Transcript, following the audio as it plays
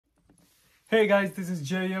Hey guys, this is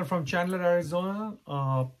Jay here from Chandler, Arizona.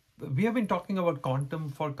 We have been talking about quantum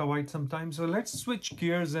for quite some time, so let's switch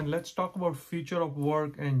gears and let's talk about future of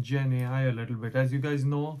work and Gen AI a little bit. As you guys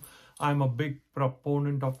know, I'm a big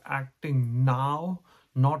proponent of acting now,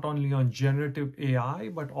 not only on generative AI,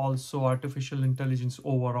 but also artificial intelligence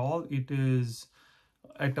overall. It is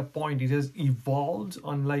at a point, it has evolved.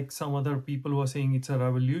 Unlike some other people who are saying it's a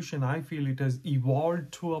revolution, I feel it has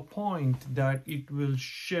evolved to a point that it will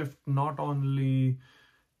shift not only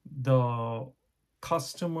the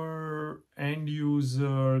customer end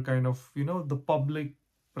user kind of, the public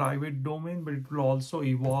private domain, but it will also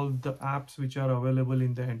evolve the apps which are available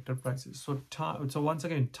in the enterprises. So once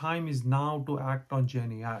again, time is now to act on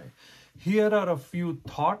Gen AI. Here are a few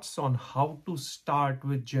thoughts on how to start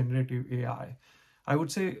with generative AI. I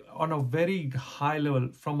would say on a very high level,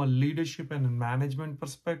 from a leadership and management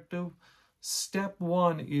perspective, step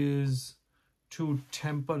one is to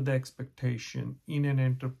temper the expectation in an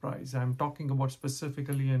enterprise. I'm talking about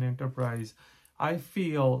specifically an enterprise. I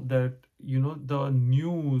feel that, the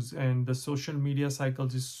news and the social media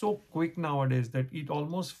cycles is so quick nowadays that it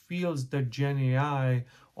almost feels that Gen AI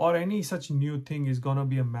or any such new thing is going to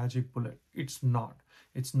be a magic bullet. It's not.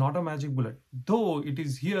 It's not a magic bullet. Though it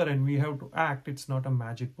is here and we have to act, it's not a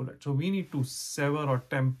magic bullet. So we need to sever or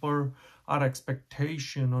temper our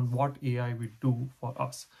expectation on what AI will do for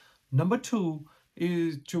us. Number two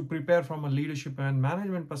is to prepare from a leadership and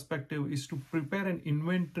management perspective is to prepare an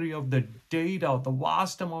inventory of the data, the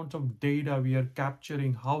vast amount of data we are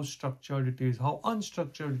capturing, how structured it is, how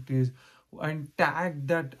unstructured it is, and tag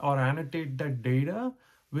that or annotate that data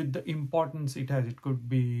with the importance it has. It could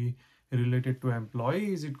be related to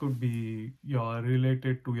employees, it could be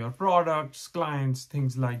related to your products, clients,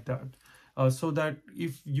 things like that. So that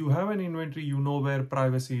if you have an inventory, you know where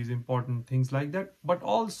privacy is important, things like that, but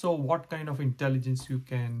also what kind of intelligence you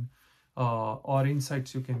can or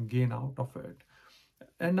insights you can gain out of it.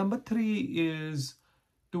 And number three is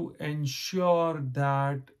to ensure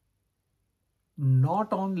that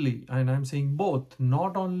not only, and I'm saying both,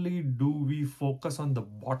 not only do we focus on the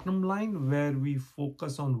bottom line where we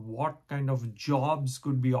focus on what kind of jobs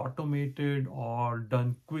could be automated or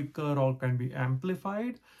done quicker or can be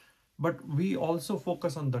amplified, but we also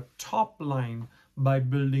focus on the top line by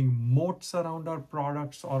building moats around our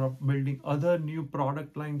products or building other new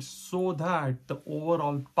product lines so that the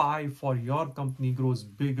overall pie for your company grows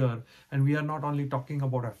bigger. And we are not only talking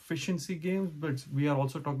about efficiency gains, but we are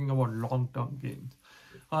also talking about long-term gains.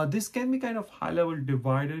 This can be kind of high level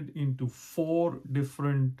divided into four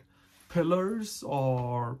different pillars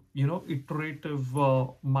or iterative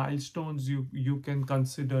milestones you can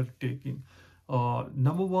consider taking.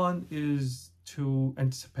 Number one is to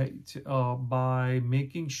anticipate by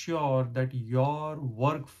making sure that your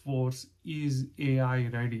workforce is AI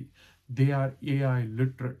ready. They are AI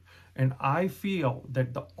literate. And I feel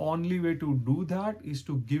that the only way to do that is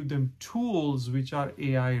to give them tools which are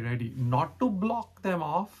AI ready, not to block them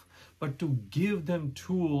off, but to give them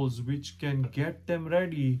tools which can get them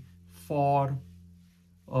ready for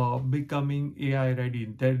becoming AI ready.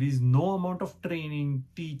 There is no amount of training,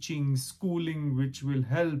 teaching, schooling which will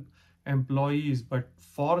help employees, but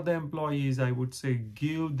for the employees, I would say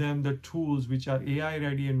give them the tools which are AI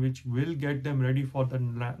ready and which will get them ready for the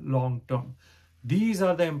long term. These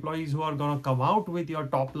are the employees who are going to come out with your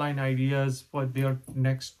top line ideas for their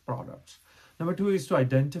next products. Number two is to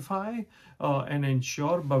identify and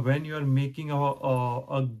ensure, but when you're making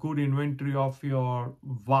a good inventory of your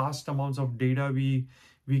vast amounts of data we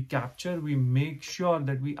capture, we make sure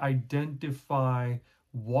that we identify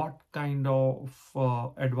what kind of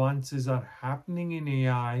advances are happening in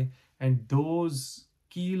AI, and those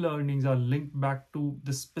key learnings are linked back to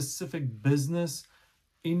the specific business,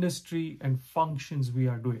 industry, and functions we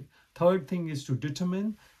are doing. Third thing is to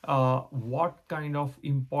determine what kind of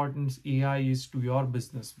importance AI is to your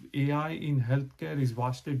business. AI in healthcare is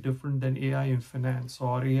vastly different than AI in finance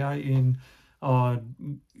or AI in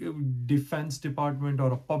defense department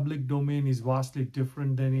or a public domain is vastly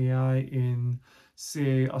different than AI in,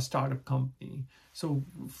 say, a startup company. So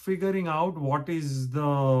figuring out what is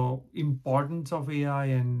the importance of AI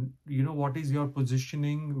and what is your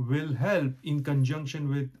positioning will help in conjunction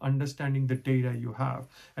with understanding the data you have.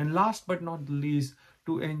 And last but not least,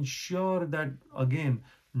 to ensure that, again,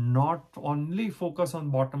 not only focus on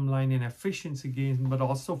bottom line and efficiency gains, but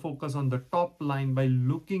also focus on the top line by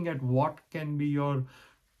looking at what can be your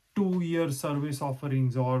 2-year service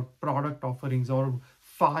offerings or product offerings or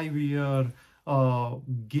 5-year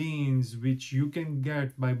gains which you can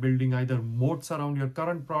get by building either moats around your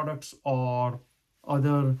current products or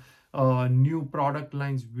other new product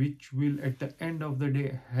lines which will at the end of the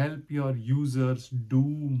day help your users do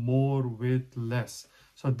more with less.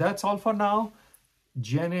 So that's all for now.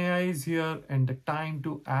 GenAI is here and the time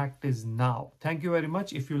to act is now. Thank you very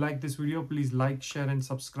much. If you like this video, please like, share and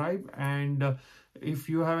subscribe. And if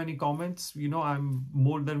you have any comments, I'm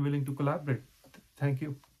more than willing to collaborate. Thank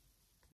you.